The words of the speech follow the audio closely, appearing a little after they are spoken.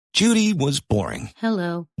Judy was boring.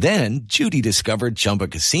 Hello. Then Judy discovered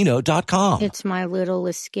ChumbaCasino.com. It's my little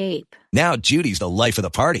escape. Now Judy's the life of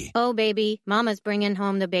the party. Oh, baby, mama's bringing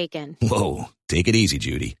home the bacon. Whoa, take it easy,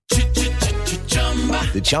 Judy.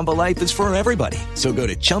 The Chumba life is for everybody. So go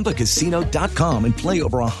to ChumbaCasino.com and play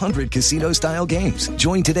over 100 casino-style games.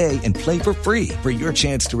 Join today and play for free for your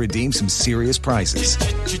chance to redeem some serious prizes.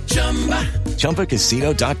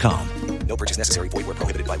 ChumbaCasino.com. No purchase necessary. Void where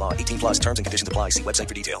prohibited by law. 18+ terms and conditions apply. See website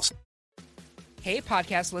for details. Hey,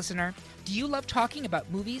 podcast listener. Do you love talking about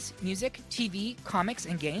movies, music, TV, comics,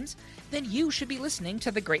 and games? Then you should be listening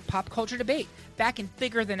to The Great Pop Culture Debate, back and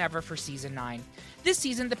bigger than ever for Season 9. This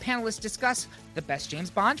season, the panelists discuss the best James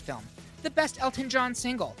Bond film, the best Elton John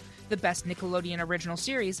single, the best Nickelodeon original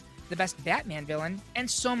series, the best Batman villain, and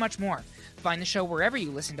so much more. Find the show wherever you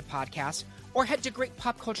listen to podcasts, or head to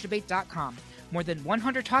greatpopculturedebate.com. More than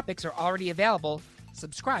 100 topics are already available.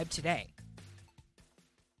 Subscribe today.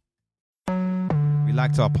 We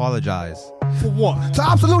like to apologize. For what? To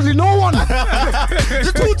absolutely no one!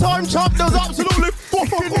 The two-time champ does absolutely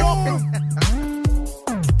fucking nothing!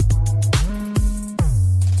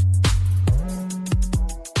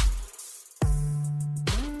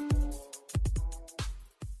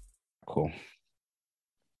 Cool.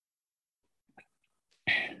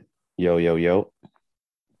 Yo. Yo,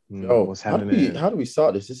 What's how happening? do we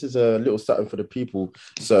start this? This is a little something for the people.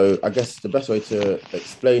 So I guess the best way to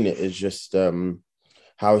explain it is just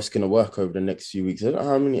how it's going to work over the next few weeks. I don't know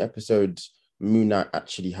how many episodes Moon Knight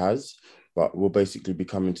actually has, but we'll basically be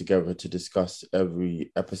coming together to discuss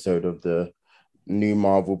every episode of the new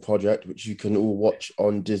Marvel project, which you can all watch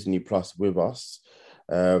on Disney Plus with us.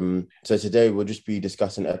 So today we'll just be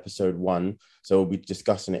discussing episode 1. So we'll be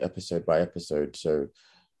discussing it episode by episode. So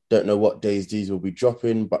don't know what days these will be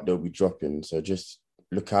dropping, but they'll be dropping. So just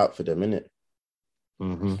look out for them, innit?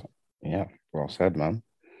 Mm-hmm. Yeah, well said, man.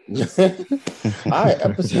 All right,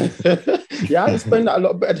 episode. Yeah, I explained that a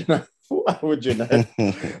lot better than I thought I would, you know.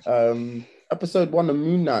 Episode 1 of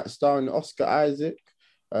Moon Knight, starring Oscar Isaac,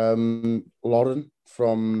 Lauren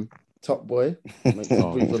from Top Boy, makes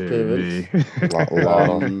a brief appearance.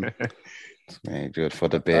 Lauren. Good for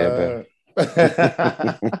the beer,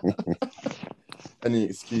 any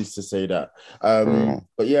excuse to say that.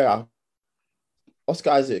 But yeah,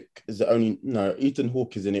 Oscar Isaac is the only... No, Ethan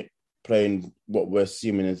Hawke is in it, playing what we're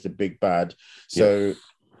assuming is the big bad. So,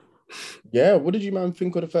 yeah, what did you, man,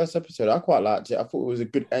 think of the first episode? I quite liked it. I thought it was a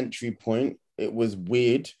good entry point. It was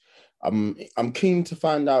weird. I'm keen to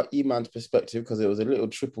find out E-Man's perspective because it was a little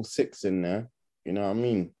 666 in there. You know what I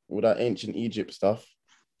mean? All that ancient Egypt stuff.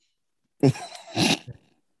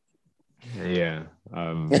 Yeah.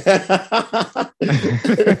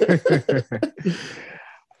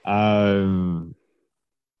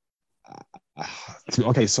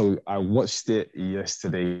 Okay, so I watched it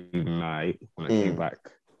yesterday night when I came back.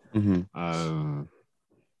 Mm-hmm.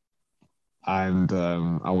 And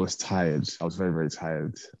I was tired. I was very, very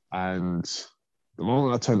tired. And the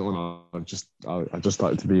moment I turned it on, I just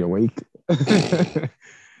started to be awake.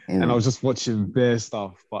 And I was just watching their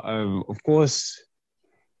stuff. But of course,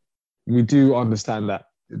 we do understand that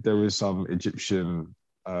there is some Egyptian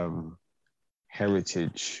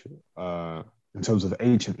heritage in terms of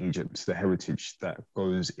ancient Egypt, the heritage that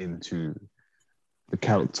goes into the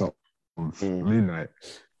character of Moon Knight.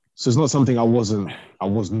 So it's not something I was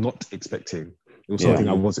not expecting. It was something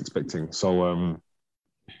I was expecting. So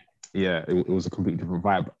it was a completely different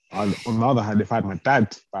vibe. On the other hand, if I had my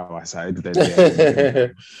dad by my side, then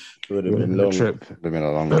it would have been long. Trip. Would have been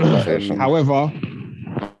a long conversation. However,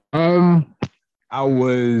 I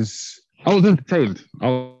was entertained.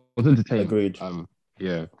 Agreed.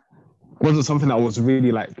 It wasn't something that was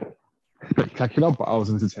really like spectacular, but I was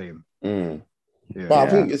entertained. Yeah. But I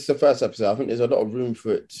think it's the first episode. I think there's a lot of room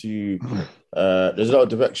for it to. There's a lot of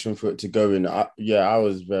direction for it to go in. I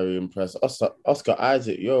was very impressed. Oscar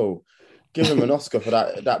Isaac, give him an Oscar for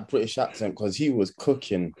that British accent because he was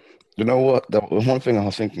cooking. You know what? The one thing I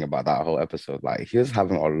was thinking about that whole episode, like he was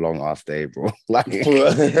having a long ass day, bro. like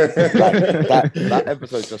that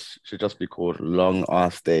episode should just be called Long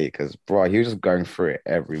Ass Day because, bro, he was just going through it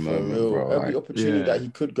every moment, bro. Every opportunity that he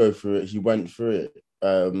could go through it, he went through it.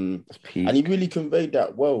 And he really conveyed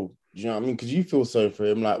that well. Do you know what I mean? Because you feel sorry for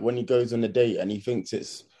him. Like when he goes on a date and he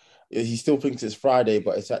still thinks it's Friday,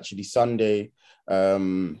 but it's actually Sunday.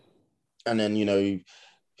 And then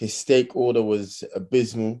his steak order was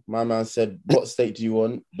abysmal. My man said, "What steak do you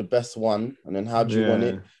want? The best one." And then, "How do you want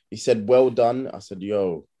it?" He said, "Well done." I said,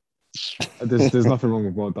 "Yo, there's nothing wrong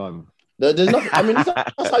with well done." There's nothing. I mean,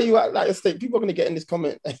 that's how you act like a steak. People are gonna get in this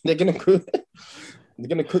comment. They're gonna cook. They're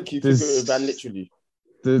gonna cook you for good and literally.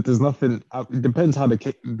 there's nothing. It depends how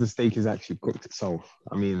the steak is actually cooked itself.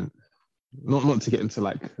 I mean, not to get into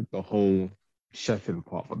like the whole chefing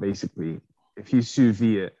part, but basically, if you sous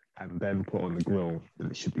vide it and then put on the grill,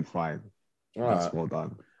 then it should be fine. That's well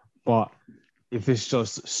done. But if it's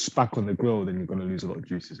just spack on the grill, then you're gonna lose a lot of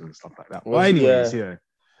juices and stuff like that. Well, anyways, yeah.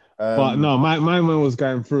 But no, my man was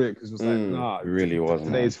going through it because it was like, nah, it really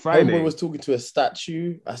wasn't. Today's Friday. Homeboy was talking to a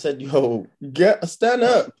statue. I said, yo, stand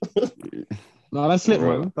up. No, that's it,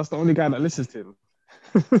 man. That's the only guy that listens to him.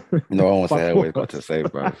 No one wants to hear what he's got to say,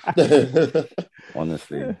 bro.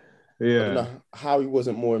 Honestly. Yeah. I don't know how he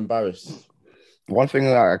wasn't more embarrassed. One thing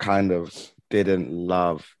that I kind of didn't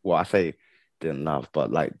love, well, I say didn't love,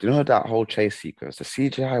 but like, do you know that whole chase sequence? The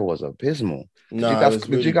CGI was abysmal.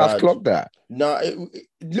 Did you guys clock that? No, it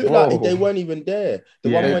looked like they weren't even there.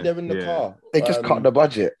 The one where they're in the car. They just cut the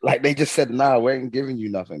budget. Like they just said, nah, we ain't giving you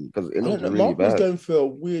nothing because it looked really Mark bad. was going through a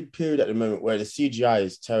weird period at the moment where the CGI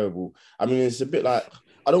is terrible. I mean, it's a bit like,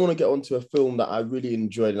 I don't want to get onto a film that I really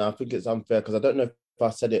enjoyed, and I think it's unfair because I don't know if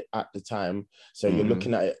I said it at the time. So you're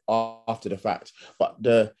looking at it after the fact. But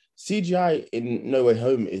the CGI in No Way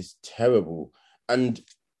Home is terrible. And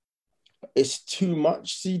it's too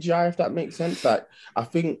much CGI, if that makes sense. Like, I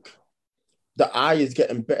think the eye is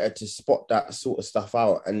getting better to spot that sort of stuff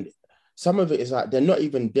out. And some of it is like, they're not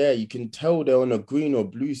even there. You can tell they're on a green or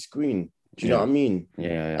blue screen. Do you know what I mean?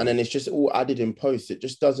 Yeah. And then it's just all added in post. It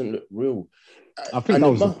just doesn't look real. I think that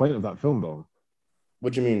was the point of that film, though.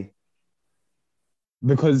 What do you mean?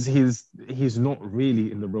 Because he's not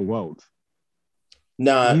really in the real world.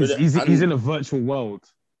 Nah, he's in a virtual world.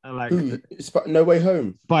 And like No Way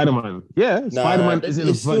Home. Spider-Man. Yeah, Spider-Man is in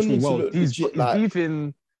a virtual world. He's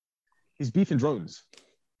beefing drones.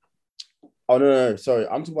 Oh no, sorry.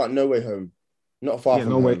 I'm talking about No Way Home. Not Far From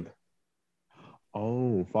Home.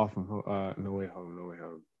 Oh, Far From Home. No Way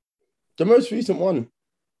Home. The most recent one.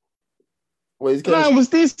 It was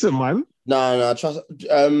decent, man. No, trust.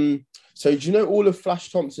 So do you know all of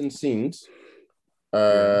Flash Thompson's scenes?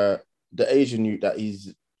 The Asian youth that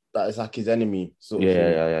is like his enemy, sort of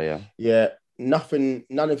thing. Yeah.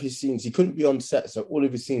 None of his scenes. He couldn't be on set, so all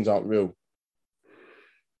of his scenes aren't real.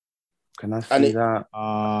 Can I see that?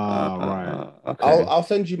 Right. Okay. I'll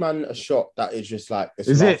send you, man, a shot that is just like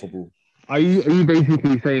it's laughable. Are you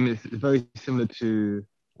basically saying it's very similar to,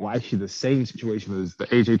 well, actually the same situation as the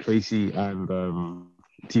AJ Tracy and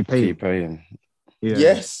T-Pain? Yeah.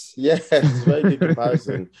 Yes, very good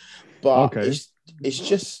comparison. But it's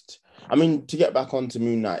just, I mean, to get back onto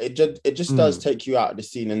Moon Knight, it just does take you out of the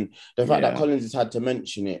scene, and the fact that Collins has had to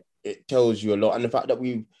mention it tells you a lot, and the fact that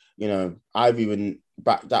I've even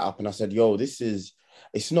backed that up, and I said, yo,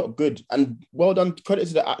 it's not good. And well done, credit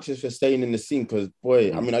to the actors for staying in the scene, because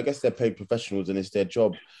boy, I mean, I guess they're paid professionals and it's their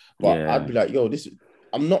job, but I'd be like, yo,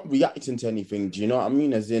 I'm not reacting to anything, do you know what I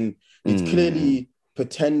mean? As in, he's clearly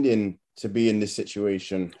pretending to be in this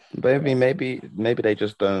situation. Maybe they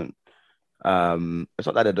just don't. It's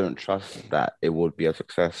not that they don't trust that it would be a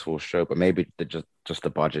successful show, but maybe just the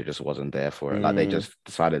budget just wasn't there for it. Like they just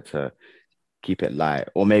decided to keep it light,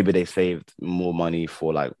 or maybe they saved more money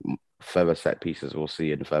for like further set pieces we'll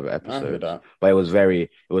see in further episodes. But it was very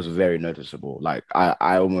noticeable. Like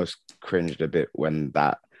I almost cringed a bit when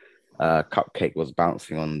that cupcake was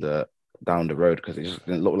bouncing down the road, because it just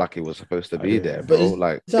didn't look like it was supposed to be there,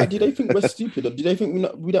 bro. Do they think we're stupid, or do they think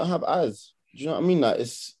we don't have eyes? Do you know what I mean? Like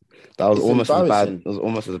that was almost as bad. It was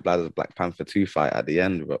almost as bad as Black Panther 2 fight at the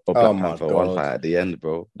end, bro. Or Black Panther 1 fight at the end,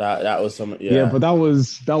 bro. That was some but that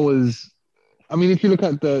was. I mean, if you look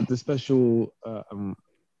at the special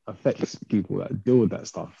effects people that deal with that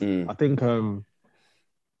stuff, I think the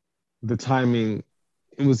timing.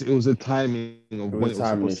 It was a timing of when it was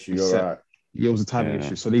supposed to be set. Right. Yeah, it was a timing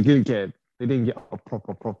issue, so they didn't get a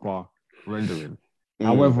proper rendering.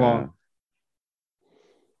 However,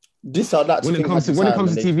 when it comes to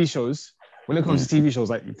TV shows,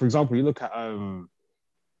 like for example, you look at don't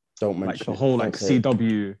mention like the whole like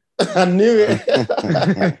CW. I knew it.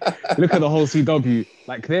 Look at the whole CW.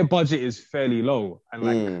 Like their budget is fairly low, and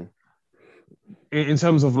like in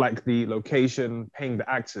terms of like the location, paying the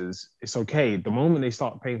actors, it's okay. The moment they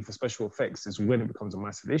start paying for special effects is when it becomes a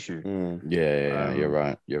massive issue. You're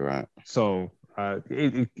right. So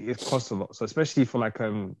it costs a lot. So especially for like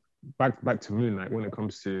back to Moon Knight, when it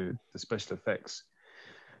comes to the special effects,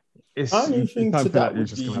 it's time for that you're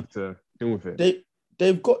just gonna have to deal with it.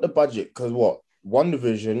 They've got the budget, because what?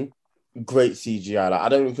 WandaVision, great CGI. Like, I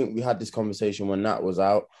don't even think we had this conversation when that was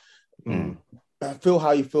out. I feel how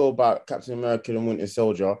you feel about Captain America and Winter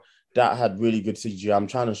Soldier. That had really good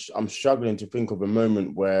CGI. I'm struggling to think of a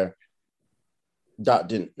moment where that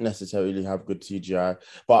didn't necessarily have good CGI.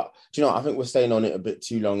 But do you know, I think we're staying on it a bit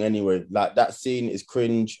too long anyway. Like that scene is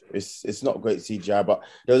cringe. It's not great CGI, but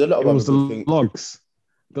there was a lot of other good things. Logs.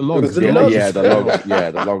 The logs. The logs. Yeah, the logs.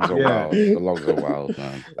 Yeah, the logs are wild. The logs are wild,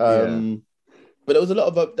 man. But there was a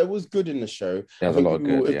lot of there was good in the show. There's a lot of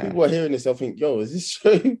good. If people are hearing this, they'll think, "Yo, is this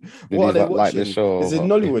show? What are they watching? Like this show? Is it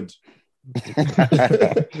Nollywood?"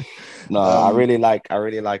 No, I really like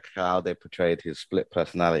how they portrayed his split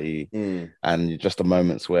personality, and just the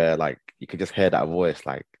moments where like you could just hear that voice,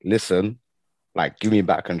 like, listen, like, give me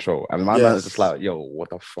back control. And my man is just like, yo, what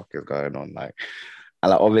the fuck is going on? Like, and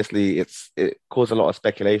like obviously it caused a lot of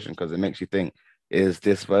speculation because it makes you think, is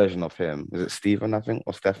this version of him, is it Stephen, I think,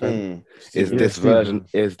 or Stefan? Is this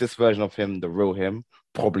version of him the real him?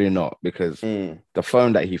 Probably not, because the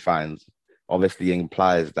phone that he finds obviously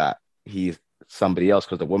implies that he's somebody else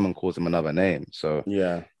because the woman calls him another name. So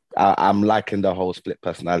yeah, I'm liking the whole split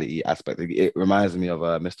personality aspect. It reminds me of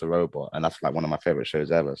Mr. Robot, and that's like one of my favorite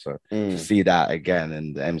shows ever. So to see that again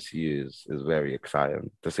in the MCU is very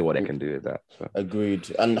exciting to see what they can do with that. So.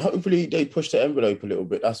 Agreed. And hopefully they push the envelope a little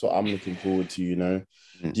bit. That's what I'm looking forward to, you know.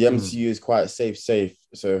 The MCU is quite safe.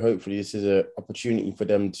 So hopefully this is an opportunity for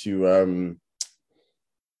them to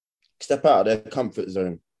step out of their comfort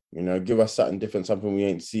zone, you know, give us something different, something we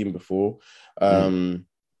ain't seen before.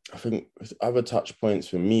 I think other touch points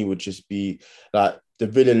for me would just be like the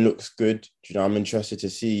villain looks good. You know, I'm interested to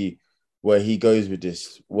see where he goes with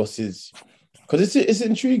this. What's his? Because it's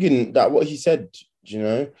intriguing that what he said. You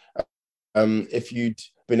know, if you'd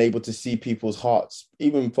been able to see people's hearts,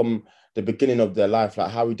 even from the beginning of their life,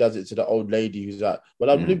 like how he does it to the old lady who's like, "Well,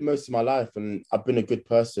 I've lived most of my life and I've been a good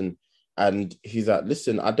person," and he's like,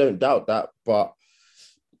 "Listen, I don't doubt that, but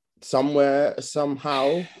somewhere,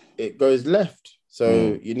 somehow, it goes left.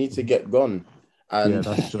 So you need to get gone." And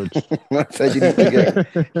that's George. So you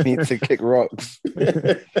need to kick rocks.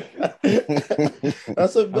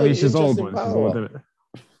 That's a very she's old, interesting power. She's old, isn't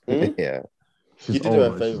it? Yeah. You did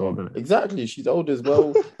her a favor. Exactly. She's old as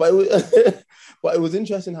well. But it was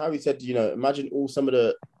interesting how he said, you know, imagine some of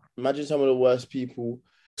the worst people.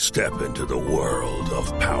 Step into the world of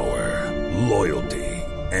power, loyalty,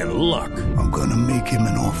 and luck. I'm gonna make him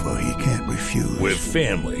an offer he can't refuse. With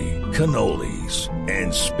family, cannolis,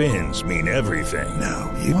 and spins mean everything.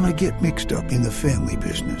 Now, you wanna get mixed up in the family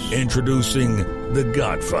business. Introducing The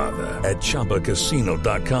Godfather at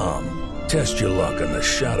ChumbaCasino.com. Test your luck in the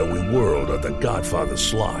shadowy world of The Godfather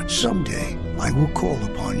slot. Someday, I will call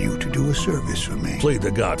upon you to do a service for me. Play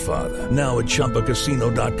The Godfather now at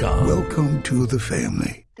ChumbaCasino.com. Welcome to the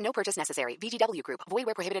family. No purchase necessary. VGW Group. Void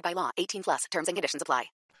where prohibited by law. 18+. Terms and conditions apply.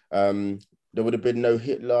 There would have been no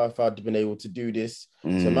Hitler if I'd been able to do this.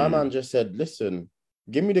 So my man just said, listen,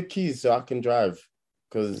 give me the keys so I can drive.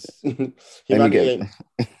 Because let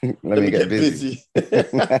me get busy.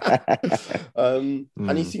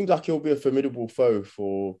 And he seems like he'll be a formidable foe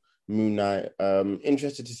for Moon Knight.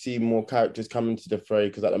 Interested to see more characters come into the fray,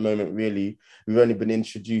 because at the moment, really, we've only been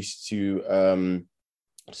introduced to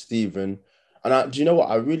Stephen. And do you know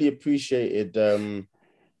what? I really appreciated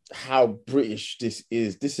how British this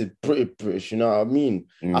is. This is British, you know what I mean?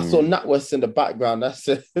 I saw NatWest in the background. I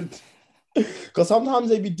said, because sometimes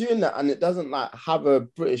they be doing that and it doesn't like have a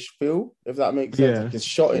British feel, if that makes sense. Like it's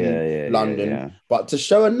shot in London. But to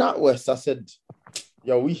show a NatWest, I said,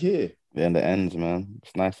 yo, we here. They're in the ends, man.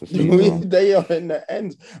 It's nice to see. They are in the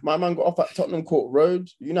ends. My man got off at Tottenham Court Road.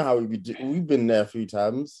 You know how we've been there a few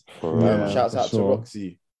times. Shouts out to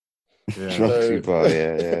Roxy. Roxy bar,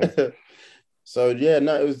 yeah. So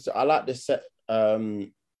I like this set. I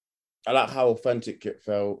like how authentic it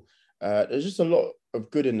felt. There's just a lot of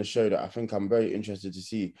good in the show that I think I'm very interested to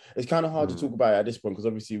see. It's kind of hard to talk about it at this point because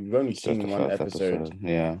obviously we've only seen one episode.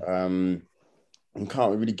 Yeah. And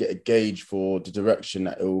can't really get a gauge for the direction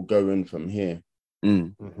that it will go in from here.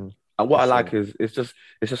 And what I like is it's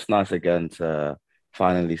just nice again to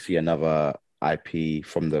finally see another IP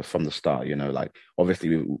from the start. You know, like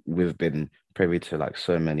obviously we've been privy to like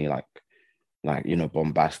so many like you know,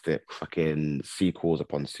 bombastic fucking sequels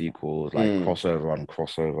upon sequels, like crossover on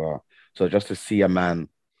crossover. So just to see a man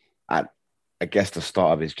at, I guess, the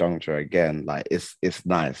start of his juncture again, like it's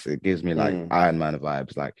nice. It gives me like Iron Man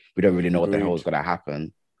vibes. Like we don't really know what the hell is gonna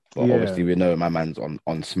happen, but obviously we know my man's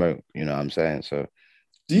on smoke. You know what I'm saying? So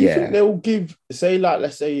do you think they'll give, say, like,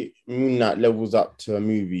 let's say Moon Knight levels up to a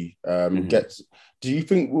movie, do you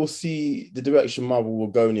think we'll see the direction Marvel will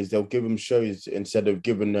go in is they'll give them shows instead of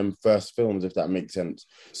giving them first films, if that makes sense?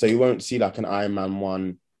 So you won't see like an Iron Man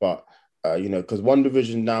 1, but you know, because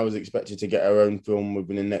WandaVision now is expected to get her own film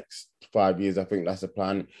within the next 5 years. I think that's the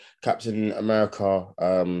plan. Captain America,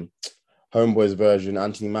 Homeboy's version,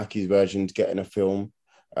 Anthony Mackie's version to get in a film.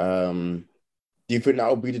 Do you think that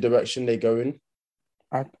will be the direction they go in?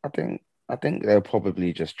 I think they'll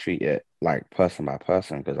probably just treat it like person by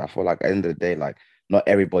person, because I feel like at the end of the day, like not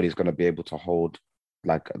everybody's gonna be able to hold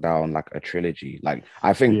like down like a trilogy. Like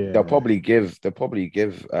I think they'll probably give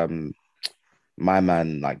my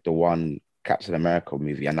man like the one Captain America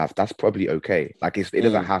movie, and that's probably okay. Like it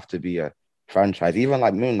doesn't have to be a franchise. Even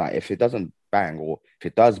like Moon Knight, if it doesn't bang, or if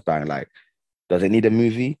it does bang, like does it need a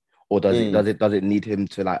movie, or does it need him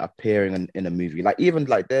to like appearing in a movie? Like even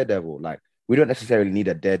like Daredevil, like we don't necessarily need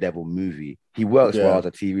a Daredevil movie. He works well as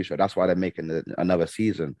a TV show. That's why they're making another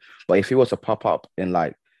season. But if he was to pop up in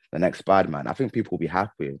like the next Spider-Man, I think people will be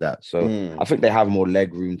happy with that. So I think they have more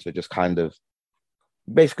leg room to just kind of,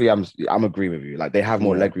 basically, I'm agreeing with you. Like they have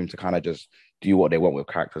more leg room to kind of just do what they want with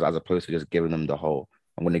characters, as opposed to just giving them the whole,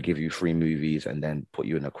 I'm going to give you 3 movies and then put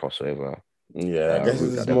you in a crossover. Yeah, I guess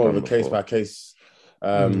it's more of a case by case.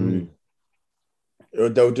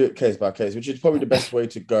 They'll do it case by case, which is probably the best way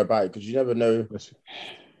to go about it, because you never know.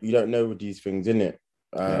 You don't know with these things, innit?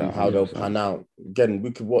 How they'll pan out. Again,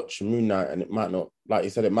 we could watch Moon Knight and it might not, like you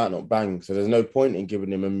said, it might not bang. So there's no point in giving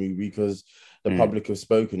him a movie because the public have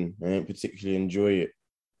spoken and don't particularly enjoy it.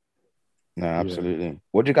 No, absolutely. Yeah.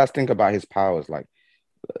 What do you guys think about his powers? Like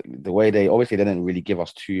the way they didn't really give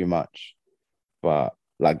us too much, but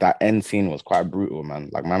like that end scene was quite brutal, man.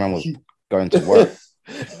 Like my man was going to work.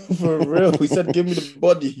 For real, he said, "Give me the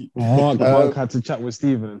body." Mark had to chat with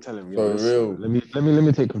Steven and tell him, for real. Let me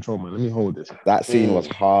take control, man. Let me hold this. That scene was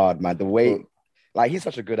hard, man. The way, like, he's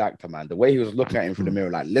such a good actor, man. The way he was looking at him through the mirror,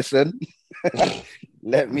 like, listen,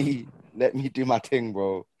 let me do my thing,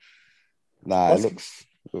 bro. Nah, it looks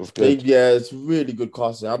good. Yeah, it's really good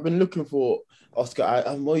casting. I've been looking for Oscar.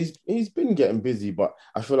 He's been getting busy, but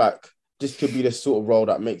I feel like this could be the sort of role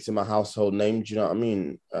that makes him a household name. Do you know what I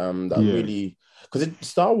mean? Really. Because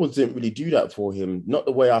Star Wars didn't really do that for him, not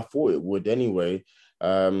the way I thought it would anyway.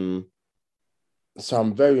 So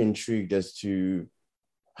I'm very intrigued as to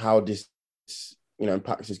how this,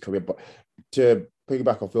 impacts his career. But to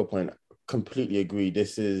piggyback off your point, completely agree.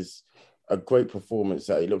 This is a great performance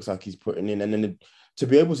that it looks like he's putting in. And then to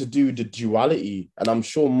be able to do the duality, and I'm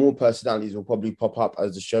sure more personalities will probably pop up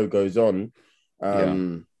as the show goes on.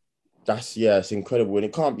 It's incredible. And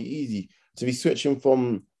it can't be easy to be switching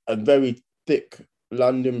from a very thick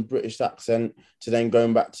London British accent to then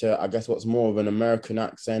going back to, I guess, what's more of an American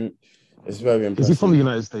accent. It's very impressive. Is he from the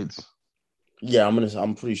United States? Yeah,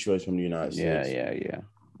 I'm pretty sure he's from the United States. Yeah.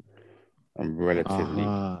 I'm relatively.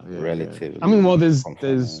 I mean, well, there's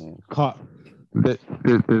directors who just cut the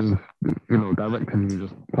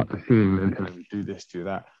scene and tell him do this, do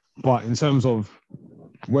that. But in terms of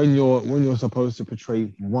when you're supposed to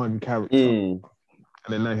portray one character.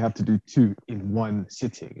 And then now you have to do 2 in one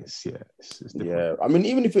sitting. It's different. Yeah, I mean,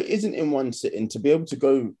 even if it isn't in one sitting, to be able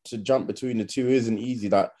to jump between the 2 isn't easy.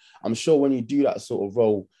 That I'm sure when you do that sort of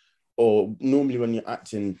role, or normally when you're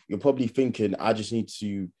acting, you're probably thinking, I just need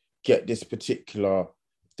to get this particular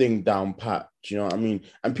thing down pat. Do you know what I mean?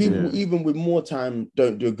 And people, even with more time,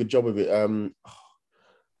 don't do a good job of it.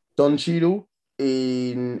 Don Cheadle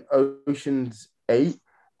in Ocean's 8,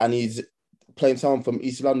 and he's playing someone from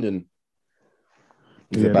East London.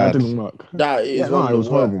 That didn't work. It was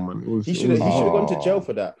horrible, man. He should have gone to jail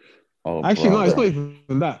for that. Actually, no, it's not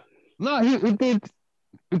even that. No, he did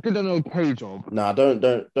an okay job. Nah, don't.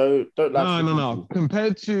 No.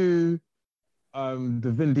 Compared to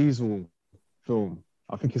the Vin Diesel film,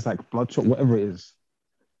 I think it's like Bloodshot, whatever it is.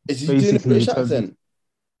 Is he doing a British accent?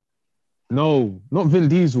 No, not Vin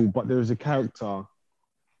Diesel, but there is a character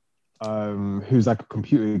who's like a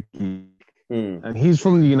computer geek. And he's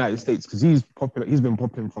from the United States because he's popular. He's been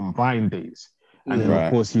popular from Vine days, and then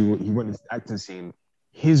of course he went into the acting scene.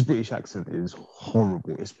 His British accent is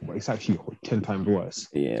horrible. It's actually 10 times worse.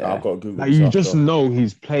 Yeah, I've got to Google. Like you just know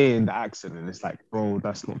he's playing the accent, and it's like, bro,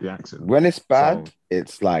 that's not the accent. When it's bad,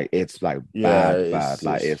 it's like bad.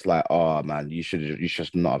 Like it's like, oh man, you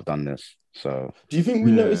should not have done this. So, do you think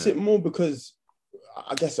we notice it more because,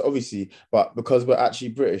 I guess obviously, but because we're actually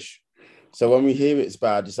British? So when we hear it's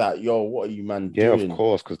bad, it's like, yo, what are you, man, doing? Yeah, of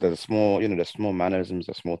course, because there's small mannerisms,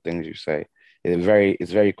 there's small things you say. It's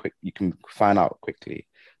very quick. You can find out quickly.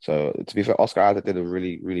 So to be fair, Oscar Isaac did a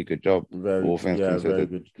really, really good job. All things considered. Very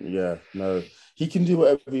good. Yeah, no, he can do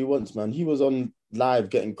whatever he wants, man. He was on live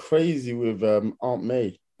getting crazy with Aunt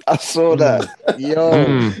May. I saw that.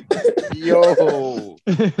 Yo.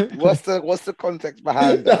 What's the context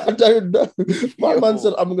behind that? I don't know. My man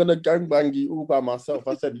said, I'm gonna gangbang you all by myself.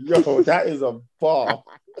 I said, yo, that is a bar.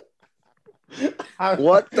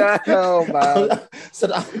 What the hell, man? I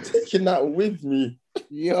said, I'm taking that with me.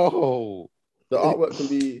 Yo,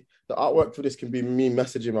 The artwork for this can be me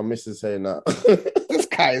messaging my missus saying that. This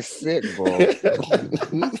guy is sick, bro.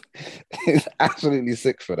 He's absolutely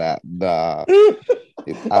sick for that. Nah,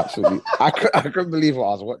 it's absolutely. I couldn't believe what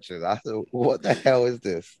I was watching. I thought, what the hell is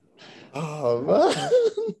this? Oh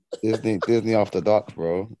man, Disney After Dark,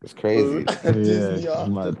 bro. It's crazy. Disney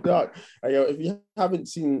After Dark. And, if you haven't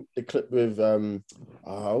seen the clip with I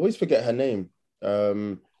always forget her name.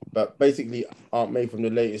 But basically, Aunt May from the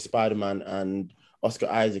latest Spider-Man and Oscar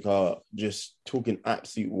Isaac are just talking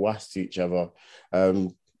absolute wass to each other.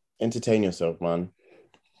 Entertain yourself, man.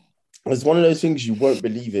 It's one of those things you won't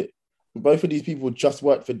believe it. Both of these people just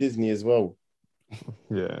worked for Disney as well.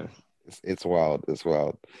 Yeah, it's wild. It's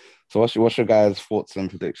wild. So, what's your guys' thoughts and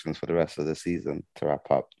predictions for the rest of the season to wrap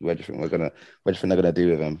up? Where do you think they're gonna do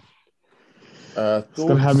with him? It's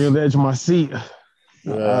gonna have me on the edge of my seat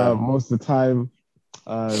most of the time.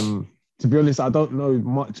 To be honest, I don't know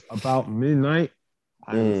much about Moon Knight,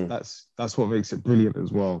 and that's what makes it brilliant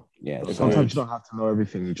as well. Yeah, sometimes you don't have to know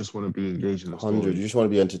everything; you just want to be engaged in the story. You just want to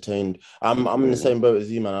be entertained. I'm in the same boat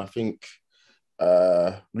as you, man. I think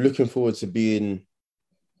looking forward to being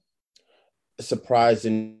surprised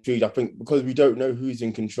and intrigued. I think because we don't know who's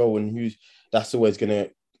in control and that's always going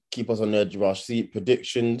to keep us on the edge of our seat.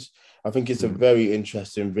 Predictions. I think it's a very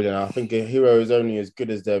interesting villain. I think a hero is only as good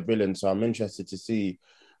as their villain. So I'm interested to see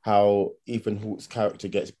how Ethan Hawke's character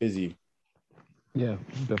gets busy. Yeah,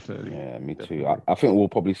 definitely. Yeah, me too. I think we'll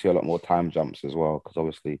probably see a lot more time jumps as well, because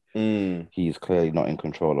obviously he's clearly not in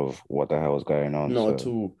control of what the hell is going on. Not at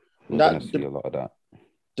all. We're going to see a lot of that.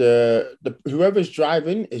 The whoever's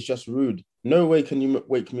driving is just rude. No way can you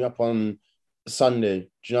wake me up on Sunday.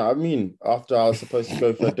 Do you know what I mean? After I was supposed to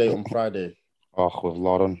go for a date on Friday. Oh, with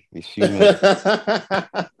Lauren, he's fuming.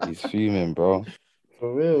 He's fuming, bro.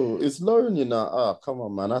 For real, it's Lauren, you know. Oh, come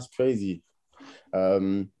on, man, that's crazy. But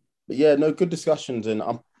yeah, no, good discussions, and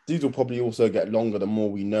these will probably also get longer the more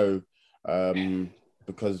we know,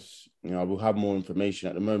 because we'll have more information.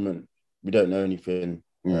 At the moment, we don't know anything.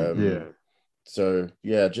 So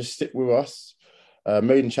yeah, just stick with us.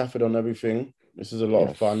 Made in Chafford on everything. This is a lot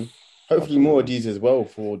of fun. Hopefully more of these as well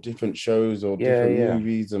for different shows or different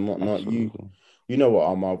movies and whatnot. Absolutely. You know what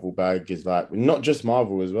our Marvel bag is like. Not just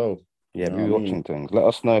Marvel as well. Yeah, be watching things. Let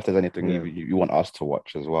us know if there's anything you want us to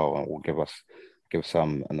watch as well, and we'll give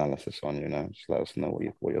some analysis on. Just let us know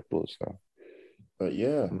what your thoughts are. But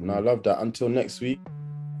yeah, I love that. Until next week.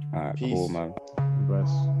 All right, peace. Cool, man.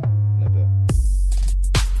 Best.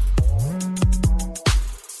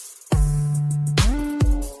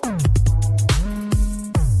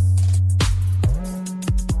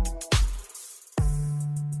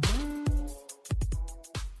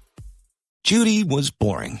 Judy was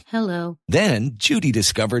boring. Hello. Then Judy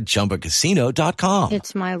discovered ChumbaCasino.com.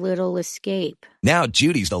 It's my little escape. Now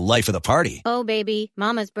Judy's the life of the party. Oh, baby,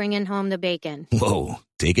 mama's bringing home the bacon. Whoa,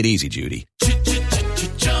 take it easy, Judy.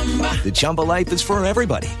 The Chumba life is for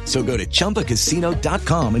everybody. So go to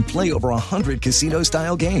ChumbaCasino.com and play over 100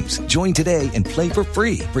 casino-style games. Join today and play for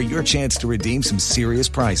free for your chance to redeem some serious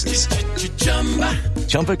prizes.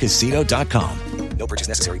 ChumbaCasino.com. No purchase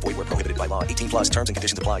necessary. Void where prohibited by law. 18+ terms and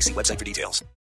conditions apply. See website for details.